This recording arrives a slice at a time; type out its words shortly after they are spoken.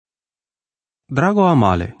Drago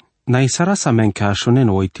amale, na isara sa men ka shonen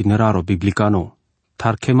o itineraro biblicano,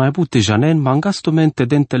 tar ke mai bute janen mangastumente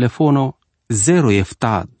den telefono 0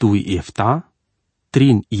 efta 2 efta,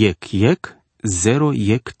 3 yek 0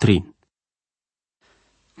 yek 3.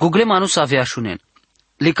 Google manus avea shunen.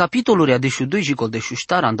 Le capitoluri adeshu 2 jikol deshu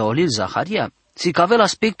shtar anda olil Zaharia, si cavel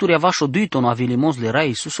aspecturi avașo duiton avilimos le rai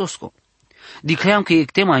Isusosko. Dicream că e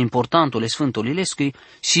tema importantă le Sfântul Ilescui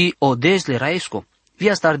și o dez le raesco.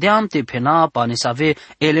 Via stardeam te pena pa ne save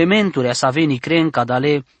elementuri a saveni cren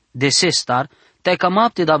cadale de sestar, te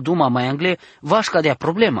camapte d'abduma mai angle vașca dea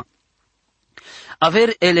problema.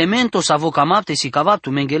 Aver elemento savo camapte si cavaptu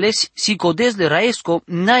mengeles si codez le raesco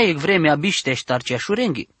naec vremea biște ștarcea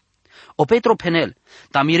șurenghi. O Petro penel,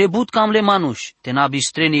 ta mi rebut cam le manuș, te nabi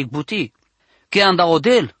strenic buti, che anda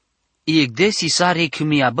odel, iec des si sarec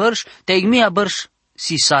mia bărș, te ec mia bărș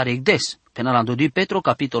si sarec des. Penal ando 2 Petro,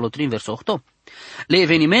 capitolul 3, verso 8. Le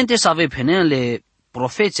evenimente save penel le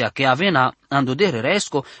profeția che avena ando de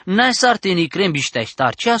raesco, n-ai sarte ni crem biște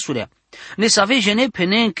ștar ceasurea. Ne save jene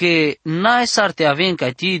penen che n-ai sarte aven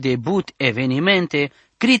ca ti de but evenimente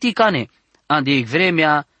criticane, ande ec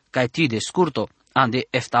vremea ca ti de scurto, ande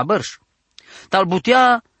efta bărș. Tal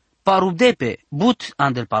butea parubdepe, but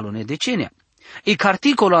andel palone decenea. E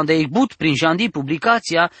articolo ande ec but prin jandi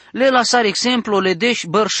publicația, le lasar exemplu le deș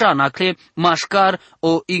bărșan, acle mașcar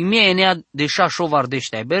o igmia enea de șașovar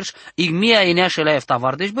deștea bărș, igmia enea și la efta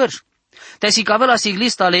var deș bărș. Te si cavela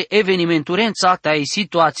siglista le evenimenturența, te-ai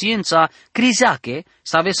situațiența crizache,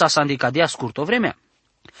 să aveți să sandicadea scurtă vremea.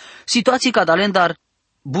 Situații ca dalendar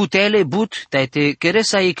butele but, te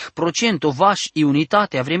keresa ec procento vaș i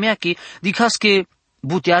unitatea vremeachi, dicas că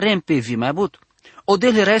butearem pe vi mai but. O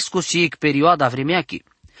dele resco si ec perioada vremeachi.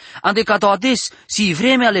 Ande ca ades si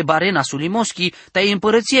vremea le barena sulimoschi, te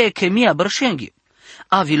împărăția echemia bărșenghi.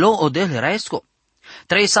 Avilo o dele resco.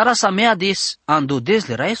 Trei sara sa mea des ando des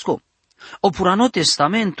le resco. O purano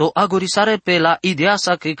testamento agorisare pe la idea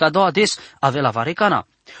sa că ca ades ave la varecana.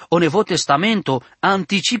 O nevo testamento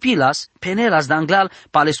anticipilas penelas d'anglal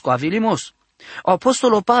palesco avilimos. O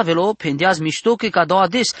apostolo Pavelo pendeaz mișto că ca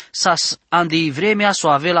ades sas ande vremea so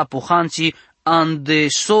ave la puhanții ande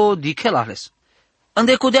so dichelales.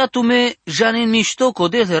 Ande codea tume janen mișto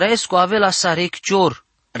codel resco ave la sarec cior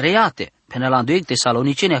reate. Penela 2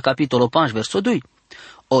 Tesalonicenia capitolul 5 verso 2.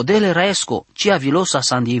 Odele raesco, cia vilosa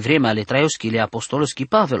sandi vremea le traioschi le apostoloschi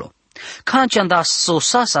Pavelo. Canci anda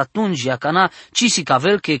sosas atunci cana cisi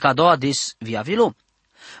cavel che cadoa des via vilo.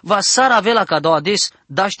 Va sara avela cadoa des,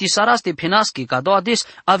 daști saraste penaschi cadoa des,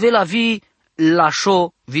 avela vi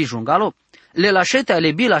lașo vi jungalo. Le lașete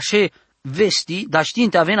ale bi lașe vesti, da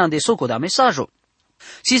știinte avena de soco da mesajo.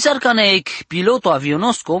 Si sarcane ec piloto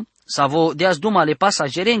avionosco, savo deas duma le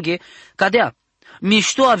pasagerenghe, cadea,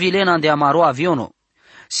 mișto avilena de amaro aviono.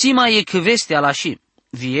 Sima ec vestea la și,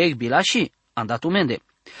 viec bilași, andatumende.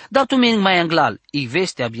 Datumeng mai anglal, ic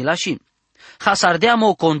vestea bilași.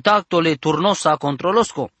 Hasardeamo contacto le turnosa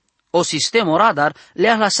controlosco. O sistemo radar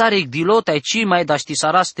le-a lasar ec dilota ci mai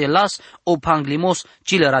daștisaraste las o panglimos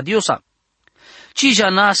cile radiosa. Ci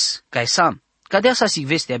janas cae sam, cadea sa sic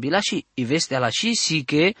vestea bilași, i vestea la și si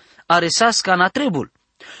che aresas ca na trebul.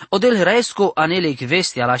 Odel raesco anelec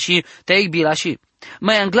vestea la și, teic bilași.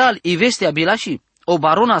 Mai anglal i vestea bilași. O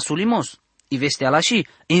barona sulimos, i vestea la și,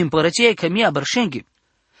 i împărăție că mia bărșenghi.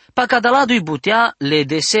 Pa cadaladu-i butea, le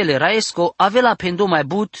desele raesco, avea pendo mai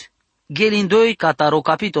but, gelindoi cataro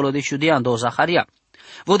capitolo de șudian do Zaharia.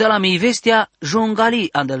 Vodela mi vestea jongali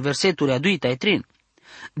andel verseturi a 2-3.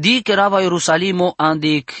 Dic erava Ierusalimo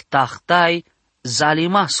andic tahtai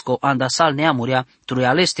zalimasco anda sal neamuria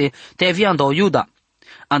truialeste te aviando Iuda.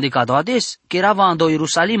 Andicado ades, că erava ando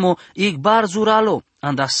Ierusalimo ic bar zuralo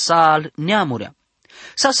anda sal neamuria.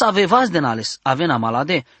 Sa avevaz denales, avena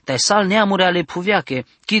malade, te sal neamurea le puviache,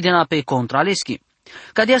 chidena pe contraleschi.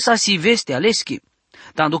 Cadea sa si vestea leschi.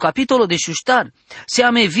 Tandu capitolo de șuștar, se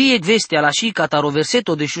ame viec vestea la și cataro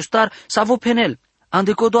verseto de șuștar savo penel,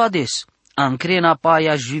 ande codo ades, ancrena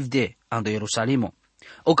paia jivde, ande Ierusalimo.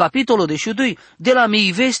 O capitolo de șudui, de la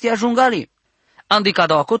mei vestea jungali. Ande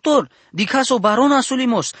cadao acotor, di caso barona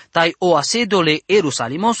sulimos, tai o asedole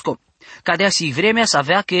Ierusalimosco. Cadea si vremea să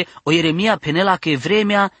avea că o Ieremia penela că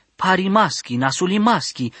vremea parimaschi,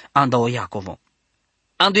 nasulimaschi, anda o Iacovo.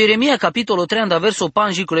 Ando Ieremia capitolul 3, anda verso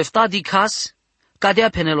 5 culefta dicas, cadea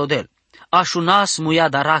penelodel, așunas muia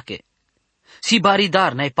darache, si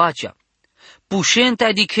baridar n-ai pacea, pușente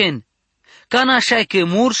adichen, cana așa că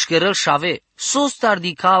murș că răl șave, sostar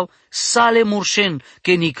dicau, sale murșen,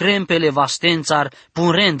 că ni crempele vastențar,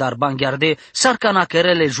 pun rendar banghiarde, sar cana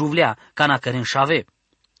cărele juvlea, cana căren șave.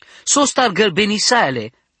 Sostar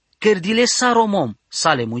gălbenisaele, cărdile saromom,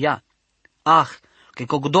 sale muia. Ah, que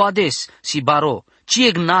cogdoades si baro,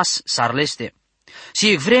 cieg nas sarleste.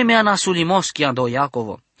 Si ec vremea nasulimoschi ando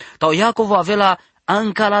Iacovo. Tau Iacovo avela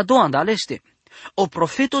ancalado andaleste. O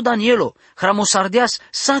profeto Danielo, hramosardeas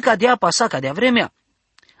saca de apa saca de vremea.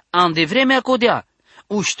 Ande vremea codea,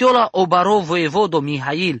 uștiola o baro voievodo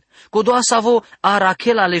Mihail, codoa savo a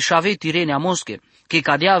Rachela leșave tirenia mosche, che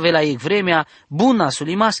cadea avela ec vremea buna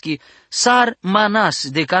sulimaschi, sar manas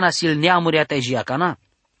de canasil neamuria tegia cana.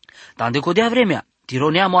 Tande codea vremea,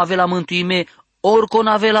 tironeamu avela mântuime, orcon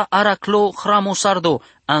avela araclo hramosardo,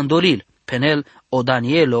 andolil, penel o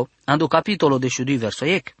Danielo, ando capitolo de 2 verso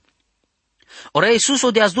ec. Ora Iisus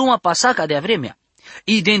o deas duma pasaca de vremea,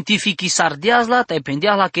 identifici sardeazla tai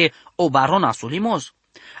pendeazla che o barona sulimos.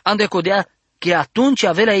 Ande codea che atunci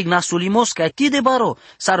avela ignasulimos ca ti de baro,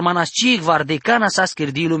 sar manascic vardecana sa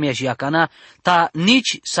scherdi lumea și acana, ta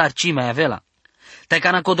nici sarci mai avela. Tai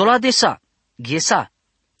cana codola de sa, ghesa,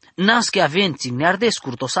 nasche avenți nearde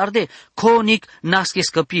scurto sarde, conic nasche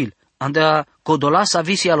scăpil, ande codola sa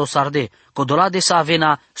visi alo sarde, codola de sa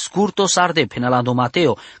avena scurto sarde, până la do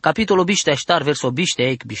Mateo, capitolul biște aștar verso biște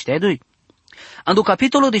ec biște dui. Ando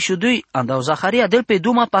capitolul de 2, andau Zaharia del pe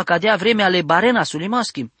duma pa cadea vremea le barena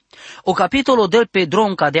sulimaschi. O capitolo del pe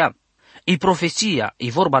dron cadea. I profeția, i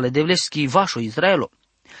vorba le devleschi vașo Israelo.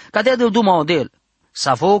 Cadea del duma odel.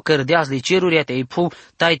 Savo cărdeas le ceruria te ipu,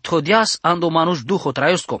 tai todias ando manuș duho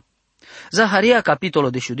traiosco. Zaharia capitolo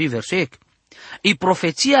de 2 verso ec. I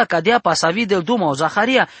profeția cadea pa savi del duma o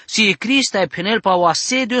Zaharia, si e Crista e penel pa o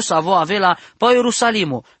asedio savo avela pa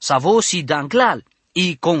Ierusalimo, savo si danglal.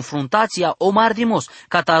 I confruntația o mardimos,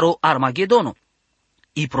 cataro Armagedono.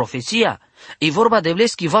 I profeția, i vorba de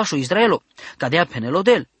vleschi vașo Israelo, cadea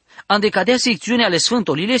penelodel, ande cadea secțiunea ale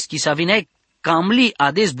sfântolileschi sa vinea camli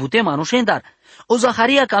ades bute manușendar, o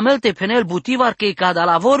Zaharia camelte penel butivar că cada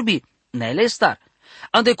la vorbi, nelestar,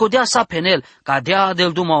 ande codea sa penel, cadea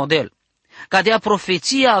del dumaodel, cadea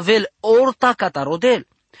profeția avel orta catarodel,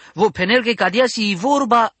 vo penel că cadea si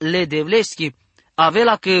vorba le de vleschi,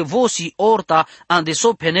 avela că vosi orta ande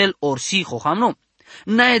so penel orsi hohamno,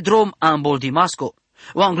 nae drom amboldimasco.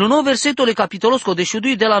 O angluno versetole capitolosco de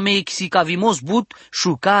șudui de la mexicavimos but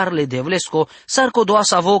șucarle devlesco, sarco doa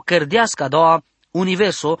savo cărdeasca doa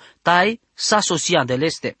universo, tai sa sosia de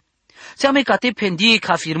leste. Seame ca te pendie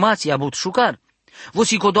ca afirmația but șucar.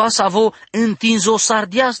 Vosico doa savo întinzo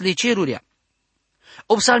sardias le ceruria.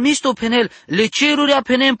 O psalmisto penel le ceruria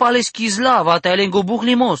penem pale schizlava ta elengo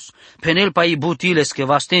buhlimos, penel pa i butiles che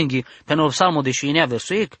vastenghi, penel psalmo de șuinea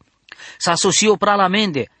verso ec. Sa sosio prala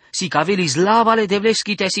mende, si caveli slavale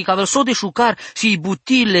devleskite, si cavel so de șucar, si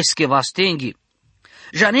butiles che vastenghi.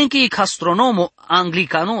 Janenche i castronomo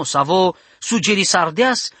anglicano savo sugeri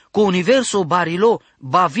sardeas co universo barilo,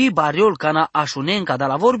 bavi bariol cana așunenca da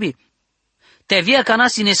la vorbi. Te via cana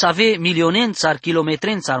sine save milionențar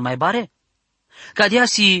kilometrențar mai bare? Cadea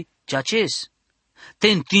si ceaces, te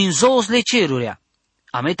întinzos le cerurea.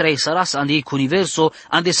 A metra e saras ande cu universo,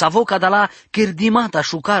 ande savo cada la chirdimata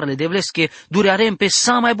șucarle de vlesche, durearem pe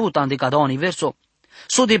sa mai but ande cada universo.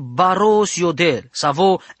 So de baros iodel,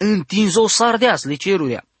 savo întinzo sardeas le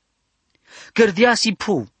cerurea. Cărdia si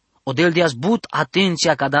pu, odel deas but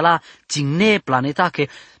atenția cada la ține planetache,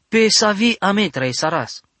 pe savi a metra e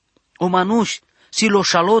saras. O manuș, si lo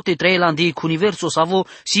șalote treilandi cu universo savo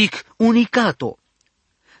sic unicato.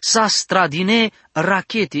 Sa stradine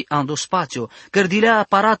racheti ando spazio, cărdilea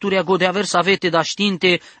aparaturia go de aver să avete da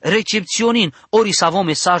știnte recepționin, ori savo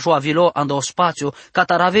mesajo avilo ando spazio,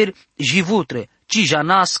 cataraver jivutre,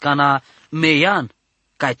 cijanas cana meian,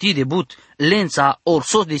 ca ti debut lența or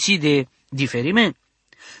sos decide diferiment.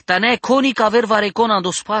 Tane conic aver varecon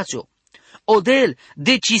ando spazio. Odel,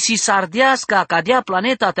 deci si sardeasca cadea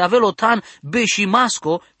planeta te avelo tan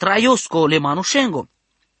beșimasco, traiosco le manușengo.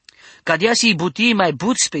 Cadea si buti mai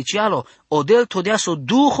but specialo, odel todea so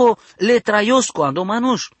duho le traiosco ando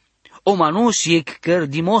manuș. O manuș e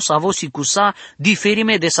cărdimos avosi cu sa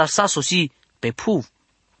diferime de sarsaso si pe puv.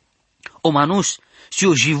 O manuș si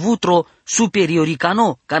o jivutro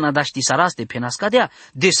superioricano, cana da ști saraste pe nascadea,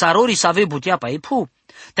 de sarori să ave butea pa e puv.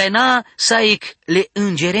 Taina sa ec le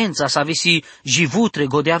îngerența să ave si jivutre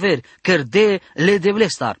go de aver, cărde le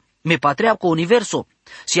devlestar, me patrea co universo,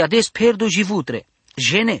 si ades perdo jivutre,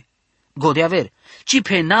 jene, go de aver, ci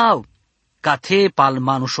penau, ca te pal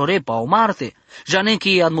manușore pa o Marte,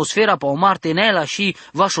 janenchi atmosfera pa o Marte nela și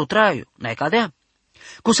vașo traiu, n-ai cadea.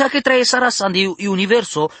 Cu sa că traie sara sandi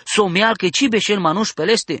universo, someal că ci beșel manuș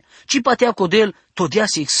peleste, ci patea codel todia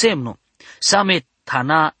si semno, same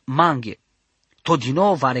tana manghe.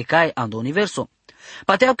 Todino varecai ando universo.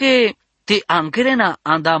 Patea că te angrena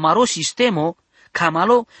anda maro sistemo,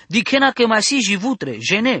 camalo, dicena că mai si jivutre,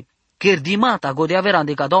 jene, cerdimata godeavera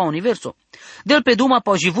ande cada universo. Del pe duma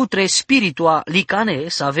pa jivutre spiritua licane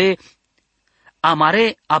să ave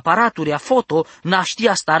amare aparaturia foto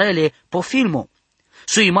naștia starele po filmo.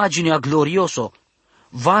 Su imaginea glorioso,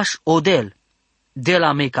 vaș odel, de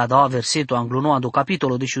la me cada versetul anglono ando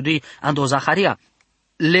capitolo 12 ando Zaharia.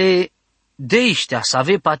 Le deiștea să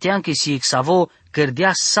ave patean că si exavo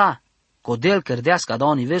cărdea sa, codel cărdeas cada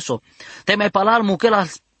universo, te mai palar muchela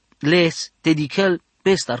les dedichel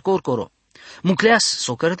pestar corcoro. Mucleas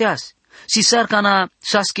so cărdeas. Si sarcana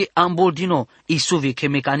saske amboldino isuvi che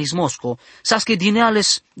mecanismosco, saske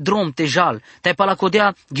dineales drom tejal, te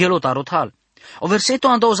palacodea gelota rothal. O verseto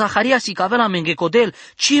ando Zaharia si cavela menge codel,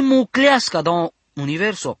 ci mucleas cada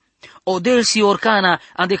universo. Odel si orcana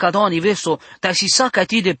ande cada universo, te si saca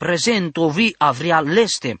ti de presento vi avria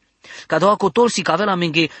leste. Cada acotol si cavela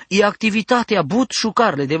menge i activitatea but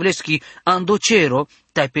șucarle de vleschi ando cero,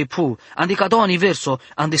 te pe pu, ande cada universo,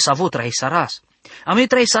 ande savotra e saras. A me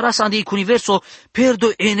trai saras ande universo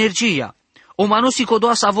perdo energia. O manusi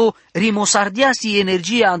codoa savo rimosardiasi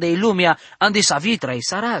energia ande lumea ande savitra e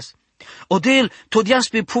saras. Odel todias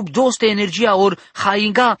pe pub doste energia or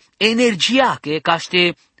hainga energia che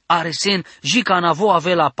caște aresen jica navo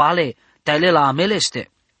avela pale taile la ameleste.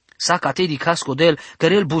 Sa catedi cascodel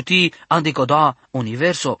cărel buti ande codoa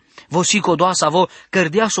universo. Vosi codoa savo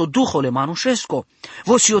cărdeaso duhole manușesco.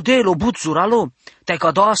 Vosi odel o but zuralo. Te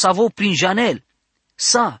codoa savo prin janel.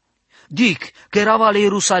 Sa, dic, că erava le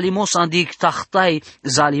Ierusalimos andic tahtai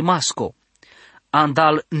zalimasco.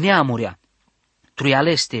 Andal neamurea.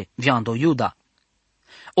 Truialeste viando Iuda.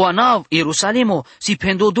 O anav Ierusalimo si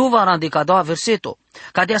pendo dovar ande cadoa verseto.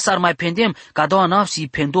 Cadea s-ar mai pendem cadoa anav si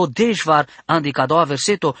pendo dejvar ande cadoa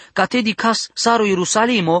verseto. Catedi cas saro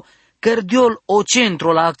Ierusalimo cărdiol o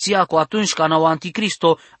centro la acțiaco atunci ca nau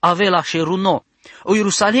anticristo ave la șeruno. O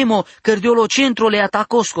Ierusalimo cărdiol o centro le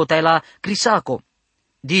atacosco tai la crisaco.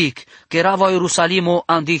 Dic că erava Ierusalimo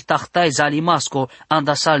andic tahtai zalimasco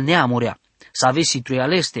andasal neamurea. Să avesi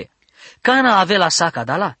truialeste. Cana avea saca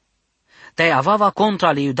dala. Te avava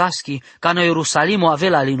contra le iudaschi, cana Ierusalimo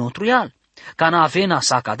avea linotruial. Cana avena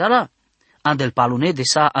saca dala. Andel palune de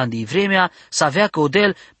sa andi vremea să avea că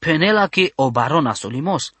odel penela che o barona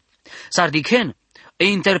solimos. S-ar dichen, e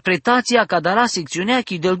interpretația ca dala secțiunea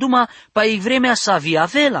chi del duma pa i vremea să avea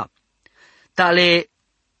vela. Tale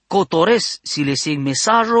cotores si le sig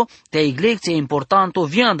mesajo te iglecție importanto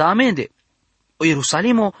vianda amende. O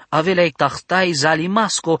Ierusalimo avea ectahtai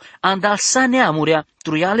zalimasco andal sa neamurea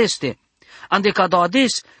truialeste. Ande cada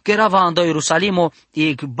ades că erava anda Ierusalimo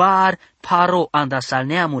igbar paro andasal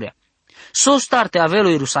neamurea. Sostarte avea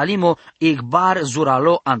Ierusalimo igbar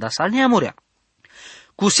zuralo andasal neamurea.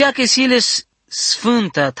 Cu sea că siles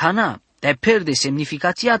sfântă tana te perde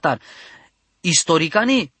semnificația tar.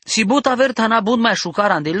 Istoricani, si but aver tana bud mai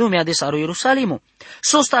șucaran de lumea de saro Ierusalimo.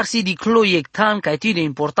 Sostar si di cloi tan ca ti de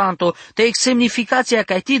importanto, te ex semnificația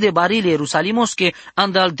ca ti de barile Ierusalimosche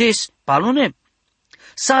andal des palune.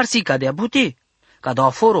 Sarsi ca de abuti, ca de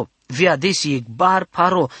aforo, via desi ec bar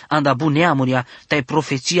paro anda buneamuria, te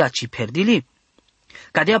profeția ci perdili.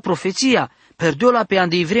 Ca de profeția, perdiola pe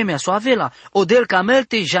ande vremea so avela, odel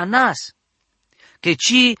camelte janas. Că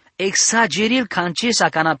ci exageril cancesa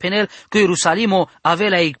cana penel că Ierusalimo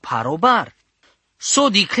avea ec parobar. So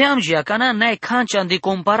dicleam jia cana n-ai cancian de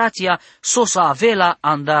comparația so sa avela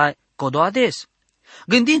anda codoades.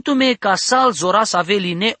 Gândindu-me ca sal zoras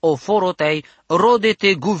aveline o forotei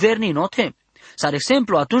rodete guverninote. Sar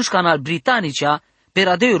exemplu atunci canal britanicea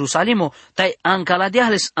pera de Ierusalimo tai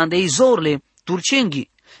ancaladeales ande izorle turcenghi.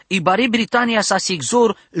 Ibari Britania sa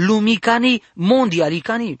sigzor lumicani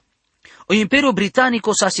mondialicani. O imperiu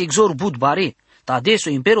britanico sa sigzor budbare, ta adesso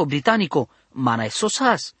imperiu britanico mana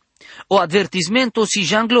sosas. O advertismento si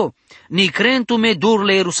janglo, ni crentume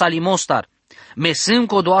durle Ierusalimostar, me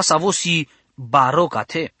sânco doa sa vosi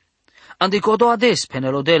barocate. Ande codo ades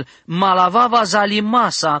penelodel malavava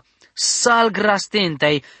zalimasa sal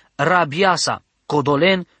grastentei rabiasa,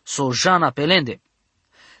 codolen sojana pelende.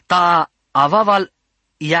 Ta avaval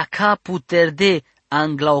iaca puterde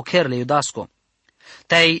anglaocherle iudasco.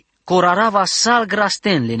 Tai corarava sal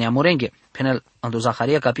grasten le neamorenghe, penel ando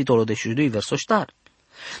Zaharia capitolo 12 verso star.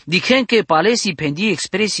 Dichen che palesi pendi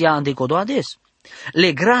expresia ande codo ades.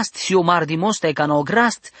 Le grast si o mardimos te ca no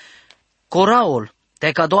grast coraol,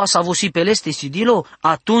 te ca doa sa vosi peleste sidilo,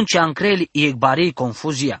 atunci ancreli iecbari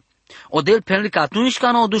confuzia. Odel penel că atunci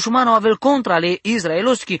ca no dușmano avel contra le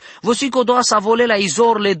israeloschi, vosi co doa sa volela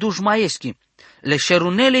izorle dușmaeschi. Le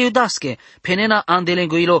șerunele iudasche, penena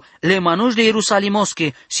andelengoilo, le manuși de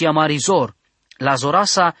Ierusalimosche si amarizor, la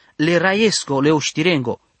zorasa le raiesco, le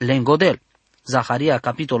oștirengo, le îngodel. Zaharia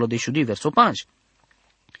capitolul 12 verso 5.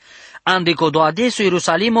 Ande codoadeso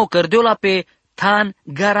Ierusalimo cărdiola pe tan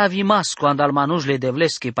garavimasco andal manujle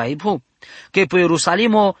devleske paipu, che po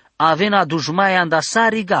Ierusalimo avena dușmaia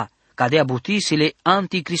andasariga, cadea butisile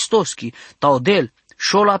anticristoschi, taudel,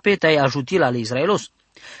 șola pe tai ajutil ale Israelos.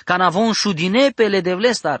 Canavon șudinepele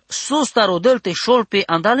devlestar, sostar odel te șol pe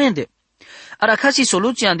andalende. Aracasi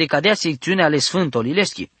soluția ande cadea secțiunea ale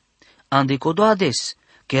sfântolileschi. Ande codoades,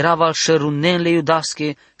 che eraval șerunenle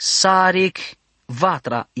iudasche, sarec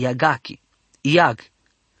vatra iagaki, iag,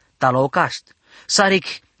 talocașt, sarec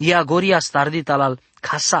iagoria stardita al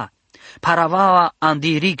casa, paravava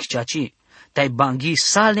andi rig ceaci, tai banghi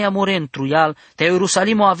salnea moren truial, tai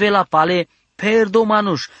Ierusalimo avela pale perdo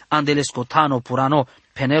manuș andele scotano purano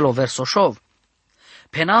penelo versoșov.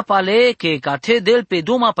 Pena pale che cate del pe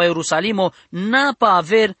duma pa Ierusalimo napa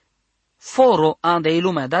aver foro ande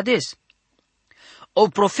lumea dades. O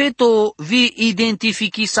profeto vi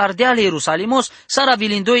identifici sardeale Ierusalimos, sara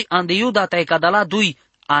vilindoi ande iuda tai cadala dui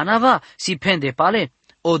anava si pende pale,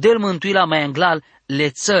 o del mântuila mai anglal le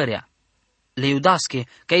țărea. Le iudasche,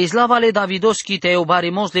 ca islava le davidoschi te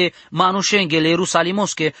obarimos le manușenghe le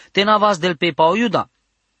Ierusalimosche, te navas del pe pao iuda.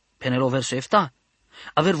 Penelo verso efta.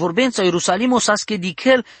 Aver vorbența Ierusalimos asche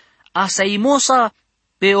dichel asaimosa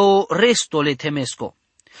pe o resto le temesco.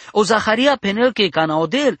 O Zaharia penel che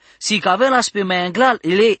canaodel, si cavelas pe mai anglal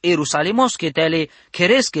le Ierusalimosche te le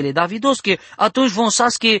cheresche le davidosche, atunci von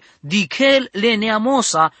sasche dichel le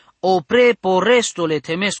neamosa o pre po resto le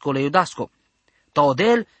temesco le iudasco.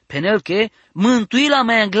 Taodel penel che mântuila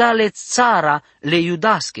mai anglale țara le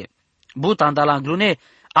iudasche. Butan dal anglune,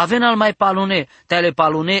 aven al mai palune, tele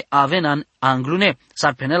palune aven an anglune.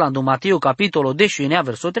 Sar penel andu Matiu capitolo 10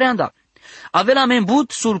 verso 30. Avela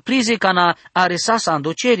membut surprize cana aresas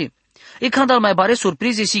andoceri. E când al mai bare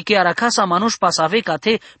surprize si che aracasa manuș pasave ca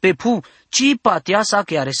te pe pu, ci patiasa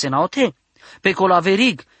che aresenaote. Pe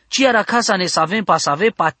colaverig, ci aracasa ne savem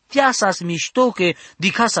pasave patiasas mișto che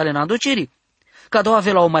di casa le nandoceri. Ca doua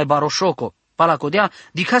avela o mai baroșoco. Palacodea,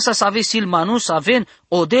 di casa să ave sil manus aven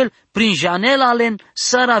odel prin janela alen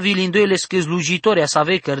sara vilindoile scăzlujitori să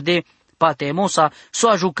ave cărde patemosa so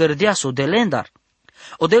aju cărdea so de lendar.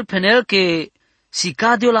 Odel penel che si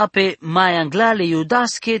cadio la pe mai anglale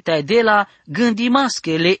iudasche te de la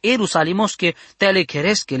gândimasche le Ierusalimosche te le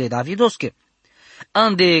cheresche le davidosche.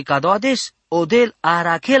 Ande cadoades odel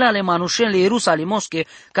arachela le manușen le Ierusalimosche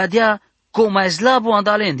cadea Coma slabo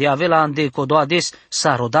andalende avela ande codoades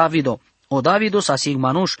saro Davido. O Davido sa sig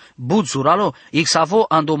manuș bud suralo, ixavo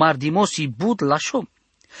andomar dimosi bud lasho.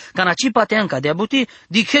 Canaci pateanca de abuti,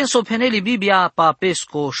 dichen so peneli Biblia pa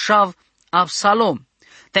pesco shav Absalom.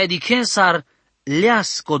 Tai dichen sar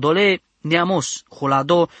leas codole neamos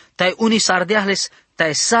hulado, tai uni sardeahles,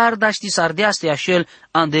 tai sardaști sardeaste așel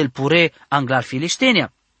andel pure anglar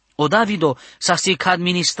filistenia. O Davido sa sic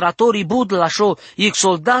administratorii bud lasho, ic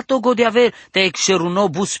soldato godiaver, te exeruno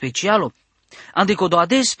bud specialo. Ande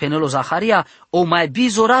codoades penelo Zaharia, o mai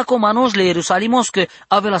bizoraco manos le Ierusalimosque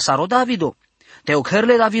avela saro Davido. Te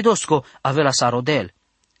ocărle Davidosco avela saro del.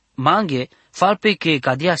 Manghe, falpe che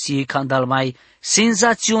cadia si candal mai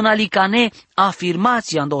senzaționalicane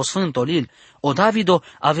afirmații ando sfântolil, o Davido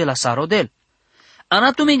avela saro del.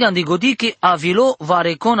 Anatuming andi godi che avilo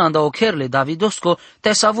varecon anda ocărle Davidosco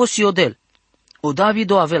te savo si odel. O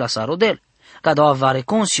Davido avela saro del. Cada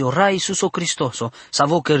avarecon si ora Iisuso Cristoso,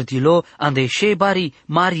 savo cărtilo ande shebari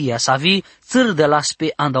Maria savi țârdă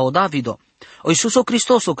laspe anda o Davido. O Iisuso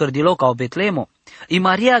Cristoso cărtilo ca o Betlemo. I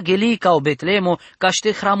Maria geli ca o Betlemo ca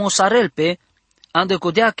ște hramosarel pe ande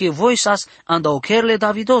codea che voisas anda ocărle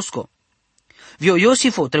Davidosco. Vio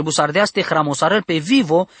Iosifo trebuie să ardeaste hramosarel pe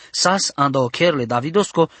vivo sas anda ocărle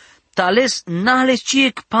Davidosco, tales nales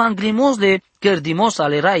ciec panglimosle cărdimos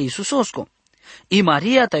ale rai Iisusosco. I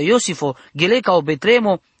Maria ta Iosifo gele ca o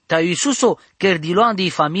Betlemo ta Iisuso cărdilo andi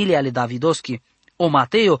familia ale Davidoschi. O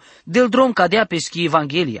Mateo del drom cadea peschi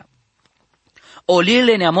Evanghelia. O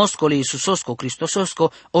lile neamoscole Iisusosco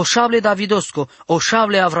Cristososco, o șable Davidosco, o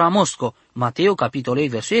șable Avramosco. Mateo capitolei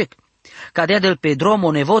versuec. Cadea del pe drom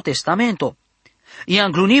o nevo testamento. I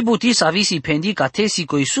angluni buti sa visi pendi ca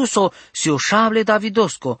tesico Iisuso si o șable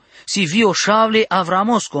Davidosco, si vi o șable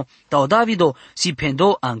Avramosco, ta o Davido si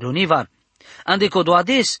pendo anglunivar. Ande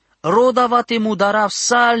codoades, roda va te mudara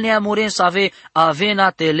sal neamuren să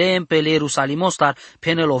avena telem pe le Ierusalimostar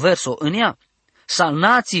penelo verso în ea. Sal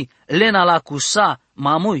nații lena la cusa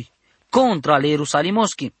mamui contra le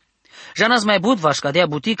Ierusalimoschi. Janas mai bud vaș cadea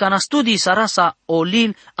butica na studii sarasa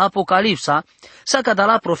olil apocalipsa, sa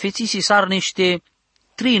cadala profeții si sar niște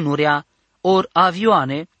trinurea or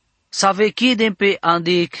avioane, sa vechidem pe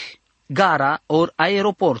andec gara or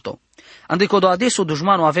aeroporto. Ande codoades o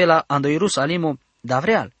dușmanu avela ando Ierusalimo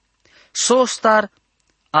davreal. sostar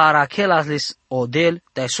arakelasles odel,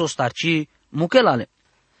 tai sostarci mukelale.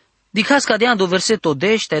 Dicas cadea do verseto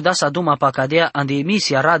 10, tai da sa duma pa cadea ande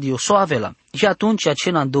emisia radio soavela. Și atunci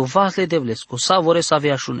acena do vasle devles, ko savore sa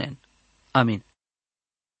avea šunen. Amin.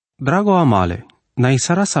 Drago amale, na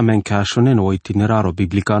sarasa menka šunen o itineraro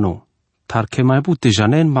biblicano, tar ke mai bute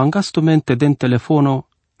janen mangastumente den telefono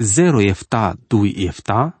 0 efta 2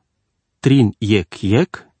 efta, 3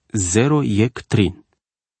 yek 0 yek 3.